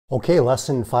Okay,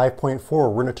 lesson 5.4, we're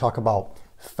going to talk about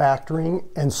factoring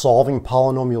and solving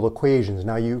polynomial equations.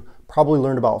 Now, you probably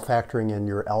learned about factoring in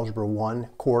your Algebra 1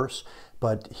 course,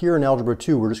 but here in Algebra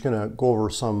 2, we're just going to go over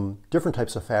some different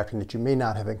types of factoring that you may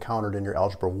not have encountered in your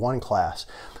Algebra 1 class.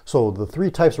 So the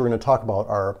three types we're going to talk about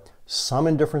are sum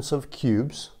and difference of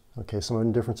cubes, okay, sum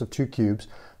and difference of two cubes,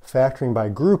 factoring by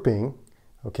grouping,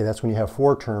 okay, that's when you have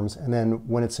four terms, and then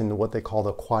when it's in what they call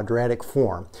the quadratic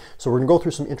form. So we're going to go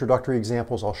through some introductory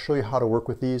examples. I'll show you how to work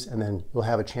with these, and then you'll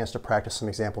have a chance to practice some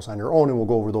examples on your own, and we'll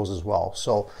go over those as well.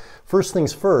 So first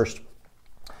things first,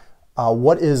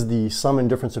 what is the sum and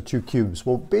difference of two cubes?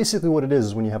 Well, basically what it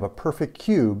is when you have a perfect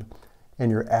cube and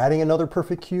you're adding another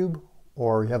perfect cube,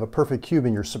 or you have a perfect cube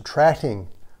and you're subtracting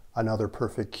another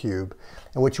perfect cube.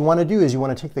 And what you want to do is you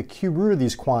want to take the cube root of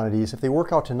these quantities. If they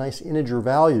work out to nice integer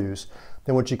values,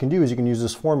 then what you can do is you can use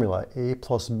this formula, a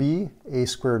plus b, a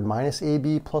squared minus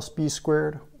ab plus b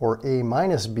squared, or a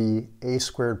minus b, a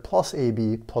squared plus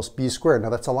ab plus b squared. Now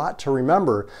that's a lot to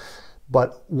remember,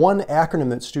 but one acronym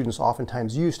that students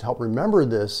oftentimes use to help remember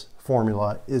this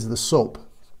formula is the SOAP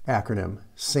acronym.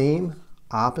 Same,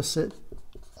 opposite,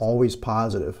 always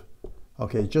positive.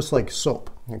 Okay, just like soap.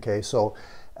 Okay, so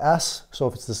S, so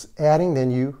if it's this adding,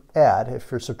 then you add. If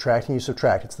you're subtracting, you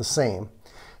subtract. It's the same.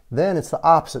 Then it's the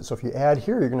opposite. So if you add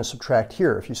here, you're going to subtract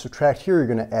here. If you subtract here, you're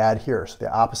going to add here. So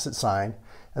the opposite sign.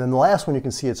 And then the last one, you can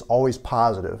see it's always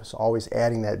positive. So always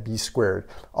adding that b squared.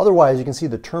 Otherwise, you can see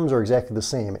the terms are exactly the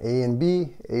same. A and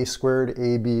b, a squared,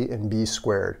 ab, and b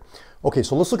squared. Okay,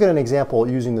 so let's look at an example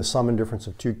using the sum and difference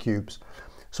of two cubes.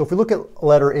 So if we look at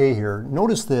letter A here,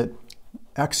 notice that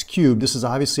x cubed, this is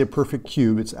obviously a perfect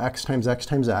cube. It's x times x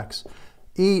times x.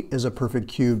 8 is a perfect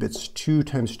cube. It's 2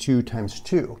 times 2 times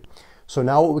 2. So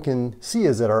now what we can see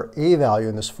is that our a value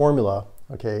in this formula,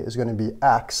 okay, is going to be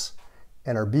x,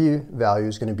 and our b value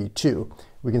is going to be 2.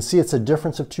 We can see it's a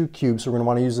difference of two cubes, so we're going to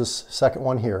want to use this second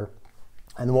one here.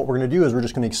 And then what we're going to do is we're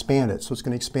just going to expand it. So it's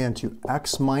going to expand to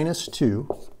x minus 2,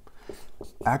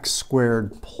 x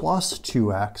squared plus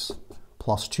 2x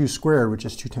plus 2 squared, which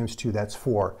is 2 times 2, that's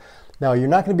 4. Now, you're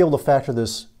not going to be able to factor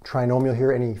this trinomial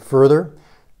here any further.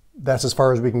 That's as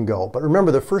far as we can go. But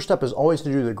remember, the first step is always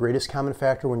to do the greatest common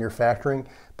factor when you're factoring.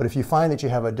 But if you find that you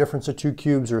have a difference of two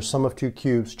cubes or a sum of two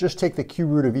cubes, just take the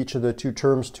cube root of each of the two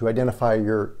terms to identify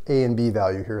your a and b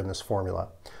value here in this formula.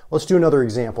 Let's do another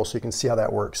example so you can see how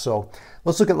that works. So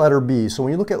let's look at letter B. So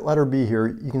when you look at letter B here,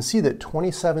 you can see that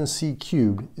 27c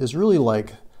cubed is really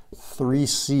like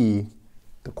 3c,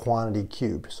 the quantity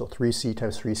cubed. So 3c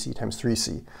times 3c times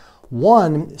 3c.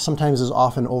 1 sometimes is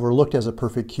often overlooked as a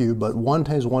perfect cube, but 1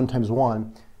 times 1 times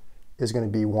 1 is going to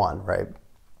be 1, right?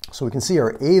 So we can see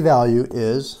our a value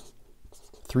is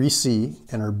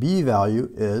 3c and our b value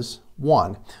is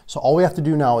 1. So all we have to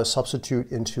do now is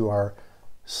substitute into our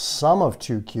sum of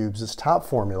two cubes, this top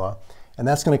formula, and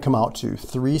that's going to come out to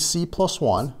 3c plus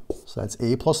 1, so that's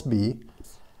a plus b,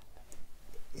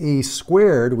 a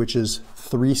squared, which is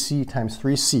 3c times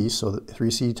 3c, so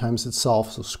 3c times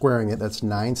itself, so squaring it, that's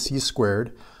 9c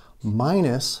squared,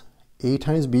 minus a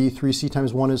times b, 3c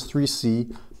times 1 is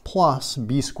 3c, plus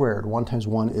b squared, 1 times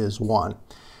 1 is 1.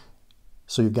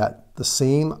 So you've got the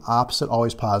same, opposite,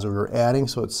 always positive. We're adding,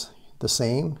 so it's the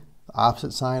same,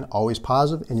 opposite sign, always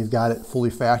positive, and you've got it fully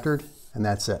factored, and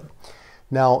that's it.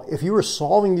 Now, if you were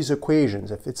solving these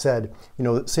equations, if it said, you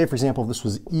know, say for example, if this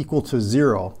was equal to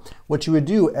 0, what you would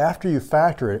do after you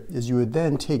factor it is you would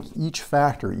then take each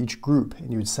factor, each group,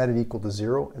 and you would set it equal to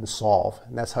 0 and solve.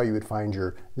 And that's how you would find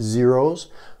your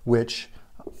zeros, which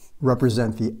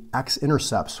represent the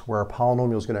x-intercepts, where our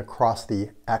polynomial is going to cross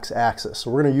the x-axis.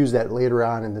 So we're going to use that later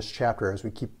on in this chapter as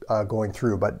we keep going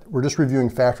through, but we're just reviewing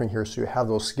factoring here so you have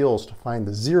those skills to find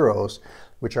the zeros,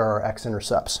 which are our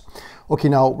x-intercepts. Okay,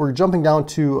 now we're jumping down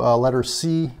to letter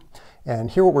C, and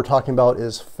here what we're talking about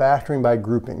is factoring by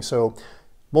grouping. So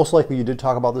most likely you did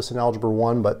talk about this in Algebra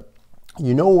 1, but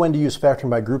you know when to use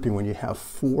factoring by grouping when you have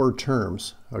four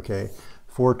terms, okay?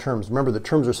 Four terms. Remember, the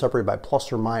terms are separated by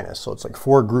plus or minus, so it's like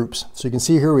four groups. So you can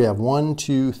see here we have 1,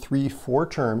 2, 3, 4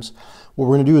 terms. What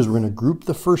we're going to do is we're going to group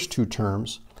the first two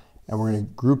terms, and we're going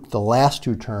to group the last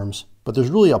two terms, but there's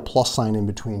really a plus sign in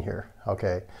between here,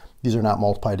 okay? These are not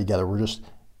multiplied together. We're just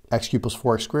x cubed plus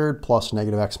 4x squared plus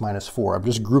negative x minus 4. I'm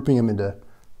just grouping them into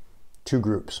two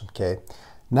groups, okay?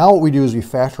 Now what we do is we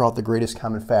factor out the greatest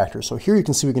common factor. So here you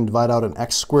can see we can divide out an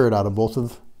x squared out of both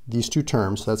of these two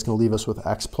terms. So that's going to leave us with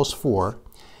x plus 4.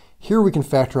 Here we can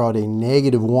factor out a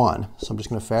negative 1. So I'm just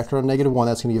going to factor out a negative 1.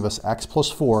 That's going to give us x plus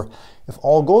 4. If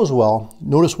all goes well,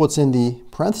 notice what's in the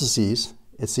parentheses.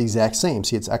 It's the exact same.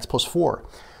 See, it's x plus 4.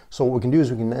 So what we can do is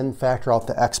we can then factor out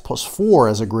the x plus 4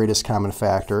 as a greatest common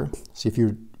factor. See, if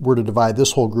you were to divide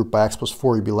this whole group by x plus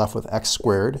 4, you'd be left with x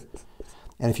squared.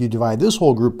 And if you divide this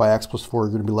whole group by x plus 4,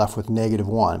 you're going to be left with negative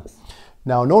 1.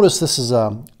 Now notice this is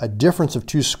a difference of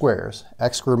two squares,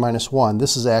 x squared minus 1.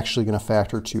 This is actually going to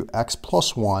factor to x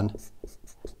plus 1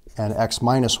 and x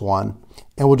minus 1.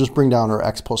 And we'll just bring down our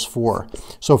x plus 4.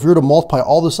 So if you were to multiply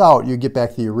all this out, you get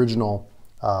back the original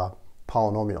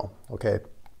polynomial, okay?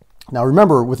 Now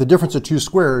remember, with the difference of two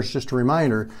squares, just a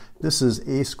reminder, this is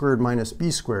a squared minus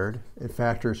b squared. It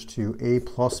factors to a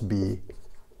plus b,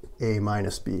 a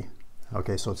minus b.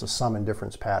 Okay, so it's a sum and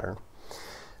difference pattern.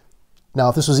 Now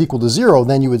if this was equal to 0,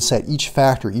 then you would set each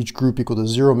factor, each group equal to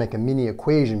 0, make a mini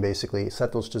equation basically,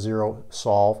 set those to 0,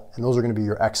 solve, and those are going to be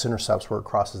your x-intercepts where it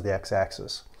crosses the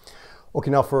x-axis. Okay,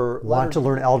 now for want to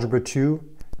learn Algebra 2,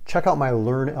 check out my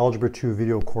Learn Algebra 2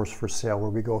 video course for sale where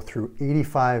we go through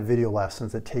 85 video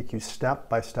lessons that take you step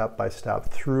by step by step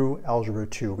through Algebra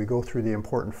 2. We go through the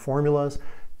important formulas,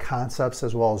 concepts,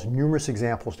 as well as numerous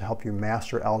examples to help you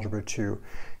master Algebra 2.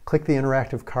 Click the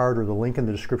interactive card or the link in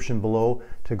the description below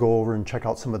to go over and check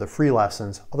out some of the free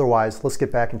lessons. Otherwise, let's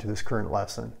get back into this current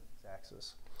lesson.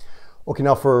 Okay,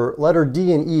 now for letter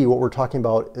D and E, what we're talking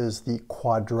about is the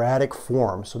quadratic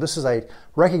form. So this is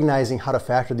recognizing how to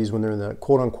factor these when they're in the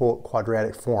quote-unquote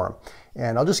quadratic form.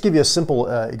 And I'll just give you a simple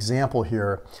example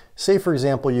here. Say, for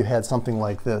example, you had something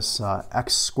like this,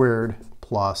 x squared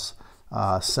plus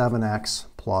 7x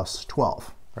plus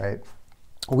 12, right?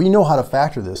 We know how to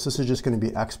factor this. This is just going to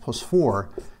be x plus 4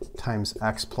 times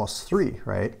x plus 3,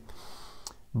 right?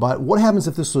 But what happens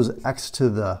if this was x to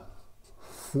the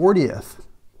 40th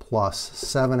plus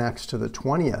 7x to the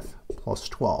 20th plus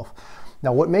 12?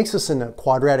 Now what makes this in a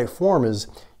quadratic form is,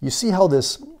 you see how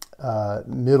this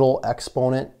middle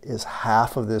exponent is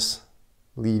half of this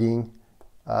leading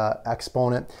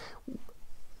exponent?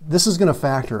 This is going to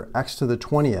factor x to the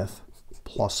 20th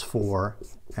plus 4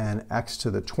 and x to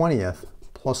the 20th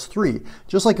plus 3.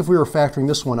 Just like if we were factoring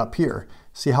this one up here.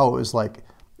 See how it was like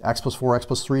x plus 4, x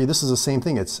plus 3? This is the same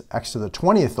thing. It's x to the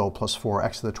 20th though plus 4,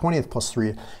 x to the 20th plus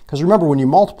 3. Because remember, when you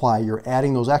multiply, you're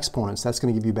adding those exponents. That's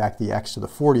going to give you back the x to the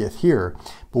 40th here.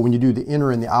 But when you do the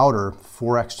inner and the outer,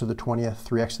 4x to the 20th,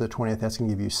 3x to the 20th, that's going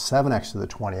to give you 7x to the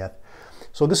 20th.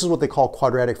 So this is what they call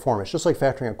quadratic form. It's just like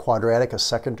factoring a quadratic, a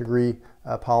second degree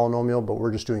polynomial, but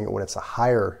we're just doing it when it's a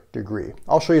higher degree.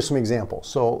 I'll show you some examples.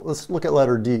 So let's look at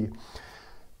letter D.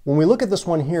 When we look at this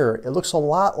one here, it looks a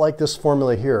lot like this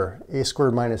formula here, a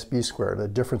squared minus b squared, the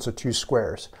difference of two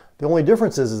squares. The only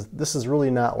difference is this is really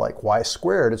not like y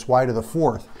squared, it's y to the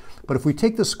 4th. But if we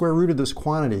take the square root of this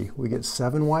quantity, we get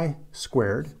 7y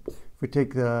squared. If we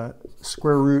take the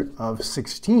square root of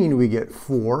 16, we get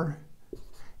 4.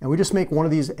 And we just make one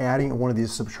of these adding and one of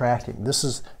these subtracting. This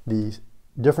is the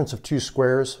difference of two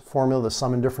squares formula, the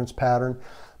sum and difference pattern.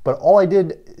 But all I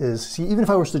did is, see, even if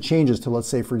I was to change this to, let's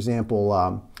say, for example,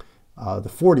 the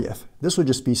 40th, this would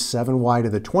just be 7y to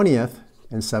the 20th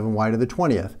and 7y to the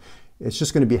 20th. It's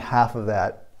just going to be half of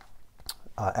that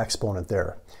exponent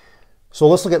there. So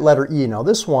let's look at letter E. Now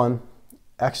this one,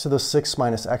 x to the 6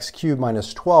 minus x cubed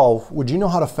minus 12, would you know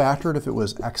how to factor it if it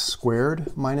was x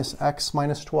squared minus x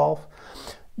minus 12?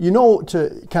 You know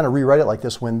to kind of rewrite it like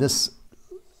this when this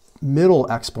middle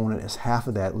exponent is half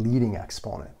of that leading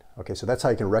exponent. Okay, so that's how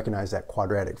you can recognize that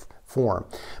quadratic form.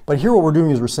 But here what we're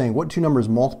doing is we're saying what two numbers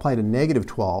multiply to negative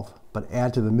 12 but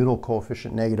add to the middle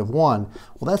coefficient negative 1?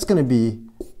 Well, that's going to be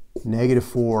negative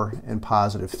 4 and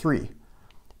positive 3.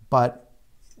 But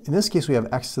in this case we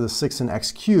have x to the 6 and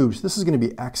x cubed. So this is going to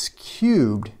be x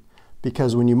cubed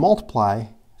because when you multiply,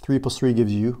 3 plus 3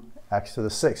 gives you x to the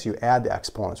 6. You add the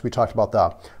exponents. We talked about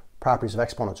the properties of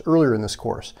exponents earlier in this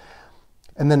course.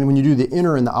 And then when you do the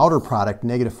inner and the outer product,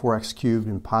 negative 4x cubed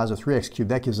and positive 3x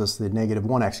cubed, that gives us the negative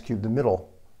 1x cubed, the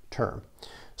middle term.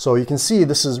 So you can see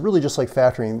this is really just like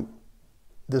factoring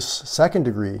this second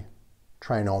degree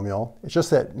trinomial. It's just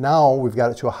that now we've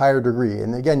got it to a higher degree.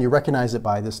 And again, you recognize it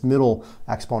by this middle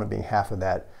exponent being half of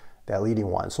that leading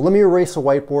one. So let me erase the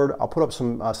whiteboard. I'll put up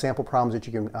some sample problems that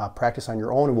you can practice on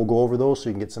your own, and we'll go over those so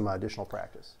you can get some additional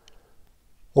practice.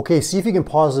 Okay, see if you can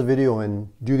pause the video and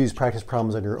do these practice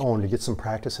problems on your own to get some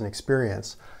practice and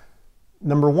experience.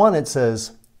 Number one, it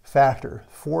says factor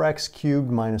 4x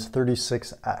cubed minus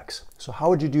 36x. So how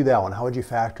would you do that one? How would you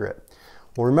factor it?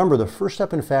 Well, remember, the first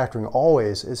step in factoring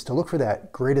always is to look for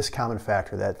that greatest common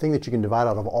factor, that thing that you can divide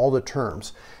out of all the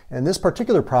terms. And in this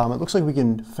particular problem, it looks like we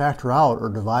can factor out or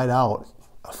divide out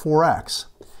 4x.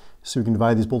 So we can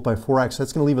divide these both by 4x.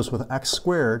 That's going to leave us with x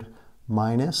squared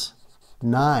minus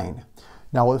 9.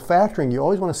 Now with factoring, you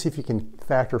always want to see if you can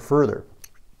factor further.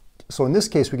 So in this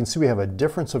case, we can see we have a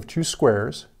difference of two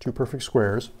squares, two perfect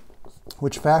squares,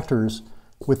 which factors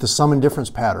with the sum and difference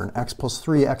pattern, x plus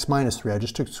 3, x minus 3. I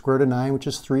just took the square root of 9, which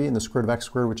is 3, and the square root of x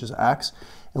squared, which is x,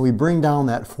 and we bring down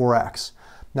that 4x.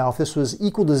 Now, if this was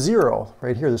equal to 0,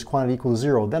 right here, this quantity equal to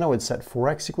 0, then I would set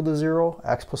 4x equal to 0,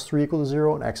 x plus 3 equal to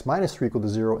 0, and x minus 3 equal to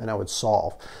 0, and I would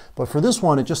solve. But for this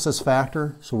one, it just says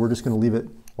factor, so we're just going to leave it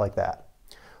like that.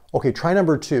 Okay, try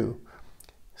number 2.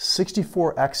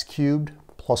 64x cubed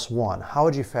plus 1. How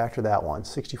would you factor that one?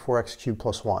 64x cubed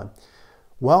plus 1.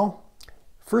 Well,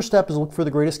 first step is look for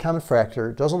the greatest common factor.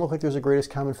 It doesn't look like there's a greatest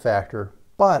common factor,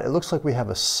 but it looks like we have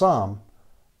a sum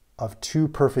of two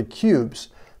perfect cubes,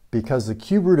 because the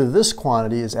cube root of this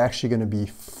quantity is actually going to be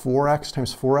 4x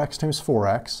times 4x times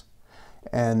 4x,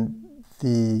 and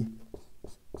the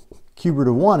cube root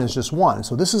of 1 is just 1.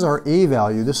 So this is our a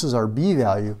value, this is our b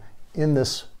value in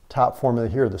this top formula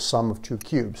here, the sum of two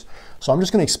cubes. So I'm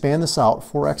just going to expand this out.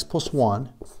 4x plus 1,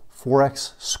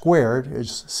 4x squared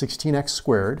is 16x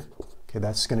squared. Okay,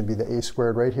 that's going to be the a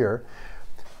squared right here,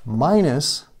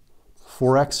 minus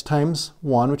 4x times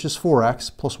 1, which is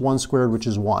 4x, plus 1 squared, which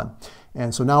is 1.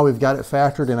 And so now we've got it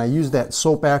factored, and I use that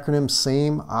SOAP acronym,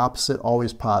 same, opposite,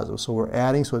 always positive. So we're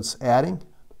adding, so it's adding,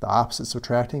 the opposite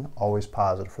subtracting, always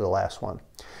positive for the last one.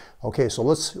 Okay, so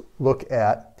let's look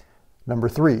at number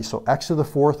 3. So x to the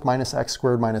 4th minus x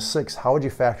squared minus 6. How would you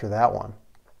factor that one?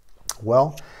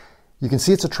 Well, you can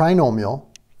see it's a trinomial.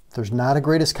 There's not a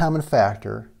greatest common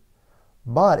factor,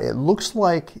 but it looks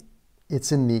like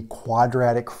it's in the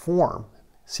quadratic form.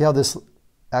 See how this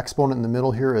exponent in the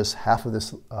middle here is half of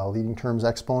this leading term's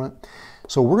exponent?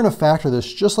 So we're going to factor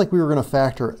this just like we were going to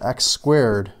factor x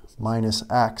squared minus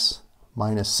x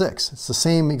minus 6. It's the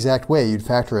same exact way you'd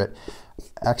factor it.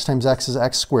 X times x is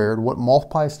x squared. What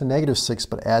multiplies to negative 6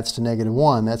 but adds to negative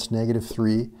 1, that's negative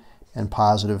 3 and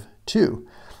positive 2.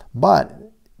 But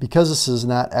because this is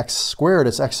not x squared,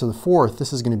 it's x to the 4th,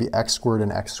 this is going to be x squared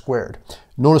and x squared.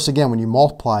 Notice again, when you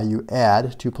multiply, you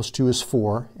add. 2 plus 2 is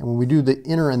 4. And when we do the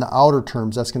inner and the outer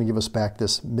terms, that's going to give us back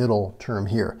this middle term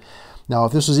here. Now,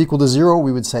 if this was equal to 0,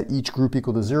 we would set each group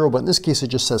equal to 0. But in this case, it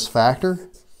just says factor.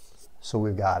 So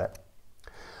we've got it.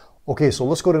 Okay, so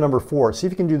let's go to number 4. See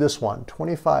if you can do this one.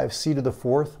 25c to the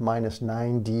 4th minus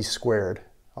 9d squared.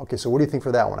 Okay, so what do you think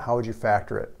for that one? How would you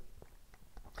factor it?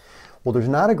 Well, there's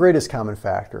not a greatest common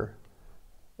factor.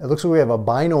 It looks like we have a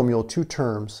binomial, two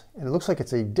terms, and it looks like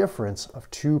it's a difference of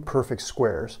two perfect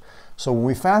squares. So when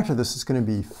we factor this, it's going to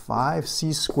be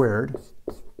 5c squared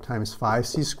times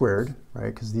 5c squared,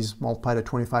 right? Because these multiply to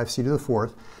 25c to the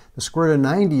 4th. The square root of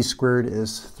 9d squared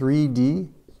is 3d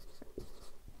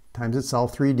times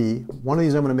itself, 3d. One of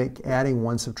these I'm going to make adding,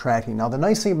 one subtracting. Now the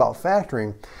nice thing about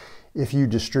factoring, if you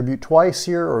distribute twice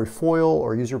here, or FOIL,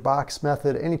 or use your box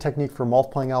method, any technique for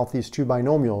multiplying out these two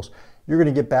binomials, you're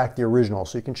going to get back the original,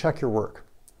 so you can check your work,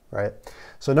 right?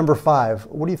 So number 5,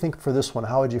 what do you think for this one?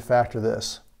 How would you factor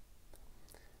this?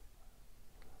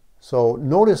 So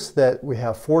notice that we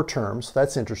have 4 terms.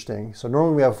 That's interesting. So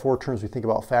normally we have 4 terms, we think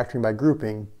about factoring by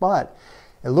grouping, but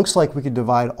it looks like we could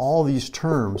divide all these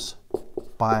terms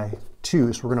by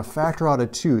 2. So we're going to factor out a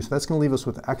 2. So that's going to leave us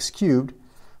with x cubed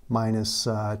minus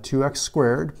 2x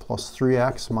squared plus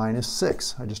 3x minus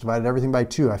 6. I just divided everything by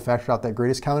 2. I factored out that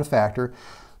greatest common factor.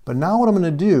 But now what I'm going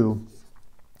to do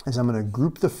is I'm going to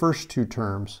group the first 2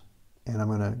 terms, and I'm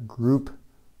going to group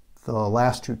the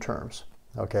last 2 terms.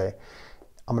 Okay,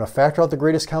 I'm going to factor out the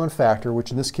greatest common factor,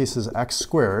 which in this case is x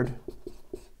squared,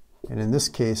 and in this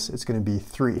case it's going to be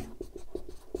 3.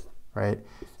 Right?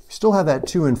 We still have that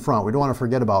 2 in front. We don't want to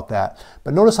forget about that.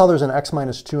 But notice how there's an x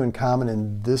minus 2 in common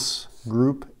in this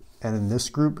group and in this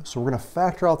group. So we're going to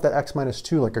factor out that x minus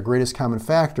 2 like a greatest common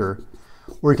factor.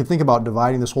 Or you could think about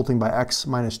dividing this whole thing by x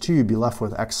minus 2, you'd be left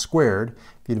with x squared.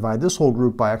 If you divide this whole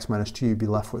group by x minus 2, you'd be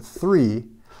left with 3.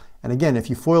 And again, if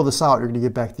you FOIL this out, you're going to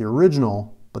get back the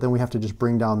original, but then we have to just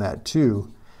bring down that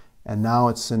 2. And now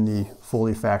it's in the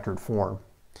fully factored form.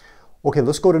 Okay,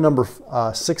 let's go to number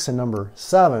 6 and number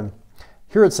 7.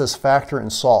 Here it says factor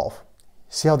and solve.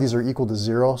 See how these are equal to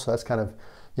 0? So that's kind of,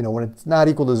 you know, when it's not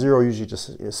equal to 0, usually just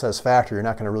it says factor. You're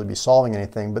not going to really be solving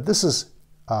anything. But this is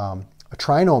a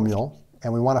trinomial,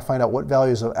 and we want to find out what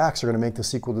values of x are going to make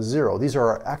this equal to 0. These are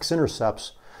our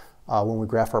x-intercepts when we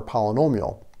graph our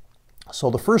polynomial. So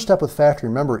the first step with factoring,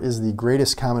 remember, is the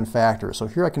greatest common factor. So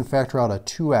here I can factor out a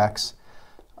 2x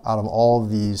out of all of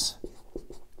these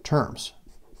terms.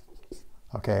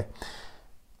 Okay.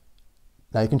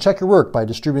 Now you can check your work by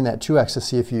distributing that 2x to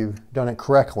see if you've done it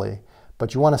correctly.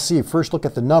 But you want to see, first look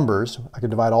at the numbers. I could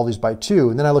divide all these by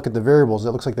 2, and then I look at the variables.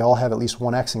 It looks like they all have at least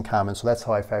one x in common, so that's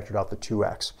how I factored out the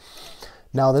 2x.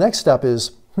 Now the next step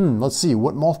is, let's see,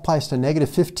 what multiplies to negative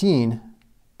 15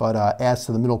 but adds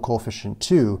to the middle coefficient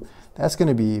 2? that's going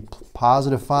to be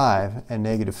positive 5 and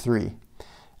negative 3.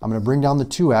 I'm going to bring down the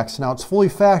 2x. Now it's fully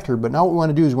factored, but now what we want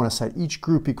to do is we want to set each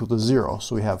group equal to 0.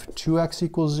 So we have 2x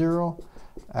equals 0,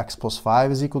 x plus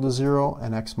 5 is equal to 0,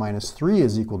 and x minus 3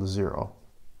 is equal to 0.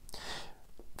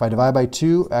 If I divide by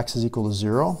 2, x is equal to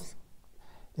 0.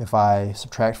 If I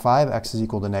subtract 5, x is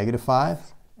equal to negative 5.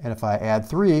 And if I add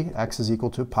 3, x is equal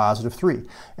to positive 3.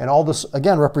 And all this,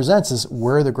 again, represents is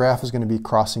where the graph is going to be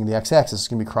crossing the x-axis. It's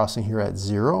going to be crossing here at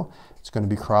 0. It's going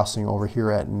to be crossing over here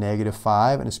at negative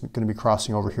 5. And it's going to be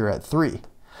crossing over here at 3.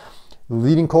 The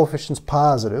leading coefficient is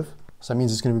positive. So that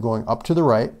means it's going to be going up to the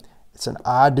right. It's an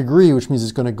odd degree, which means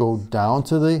it's going to go down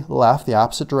to the left, the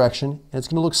opposite direction. And it's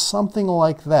going to look something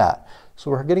like that. So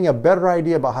we're getting a better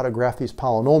idea about how to graph these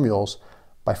polynomials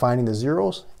by finding the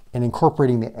zeros and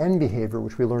incorporating the end behavior,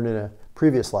 which we learned in a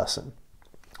previous lesson.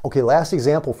 Okay, last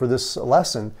example for this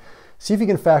lesson. See if you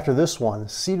can factor this one,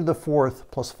 c to the 4th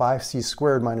plus 5c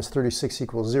squared minus 36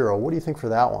 equals 0. What do you think for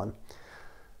that one?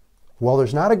 Well,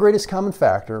 there's not a greatest common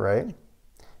factor, right?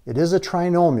 It is a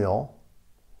trinomial.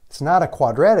 It's not a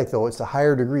quadratic, though. It's a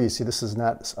higher degree. See, this is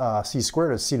not c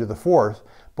squared, it's c to the 4th.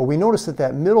 But we notice that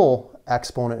that middle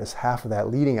exponent is half of that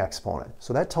leading exponent.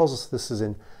 So that tells us this is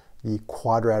in the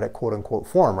quadratic quote-unquote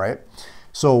form, right?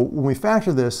 So when we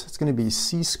factor this, it's going to be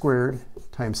c squared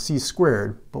times c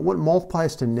squared. But what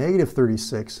multiplies to negative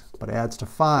 36 but adds to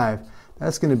 5,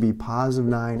 that's going to be positive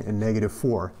 9 and negative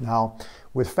 4. Now,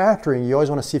 with factoring, you always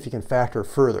want to see if you can factor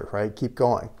further, right? Keep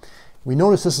going. We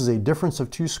notice this is a difference of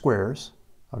two squares.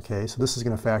 Okay, so this is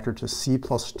going to factor to c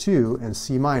plus 2 and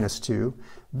c minus 2.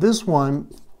 This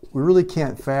one, we really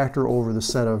can't factor over the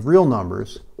set of real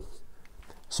numbers.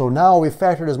 So now we've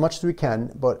factored as much as we can,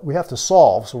 but we have to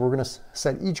solve. So we're going to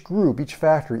set each group, each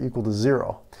factor equal to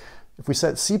 0. If we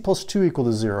set c plus 2 equal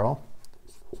to 0,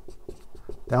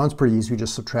 that one's pretty easy. We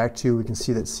just subtract 2. We can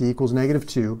see that c equals negative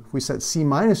 2. If we set c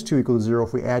minus 2 equal to 0,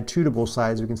 if we add 2 to both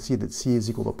sides, we can see that c is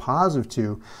equal to positive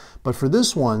 2. But for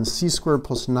this one, c squared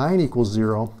plus 9 equals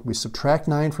 0. We subtract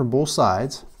 9 from both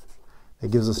sides.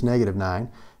 That gives us negative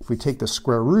 9. If we take the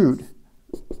square root,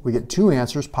 we get two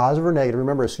answers, positive or negative.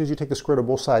 Remember, as soon as you take the square root of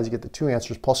both sides, you get the two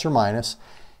answers, plus or minus.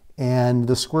 And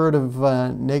the square root of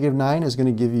negative 9 is going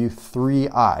to give you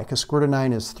 3i, because square root of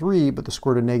 9 is 3, but the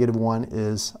square root of negative 1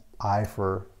 is I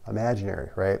for imaginary,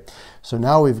 right? So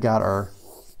now we've got our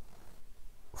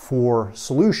four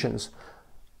solutions.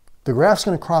 The graph's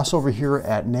going to cross over here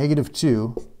at negative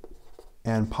 2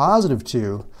 and positive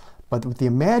 2, but with the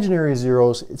imaginary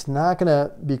zeros, it's not going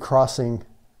to be crossing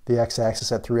the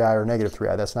x-axis at 3i or negative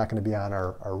 3i. That's not going to be on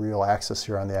our real axis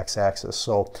here on the x-axis.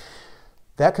 So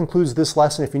that concludes this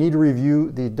lesson. If you need to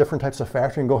review the different types of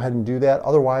factoring, go ahead and do that.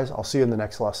 Otherwise, I'll see you in the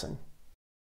next lesson.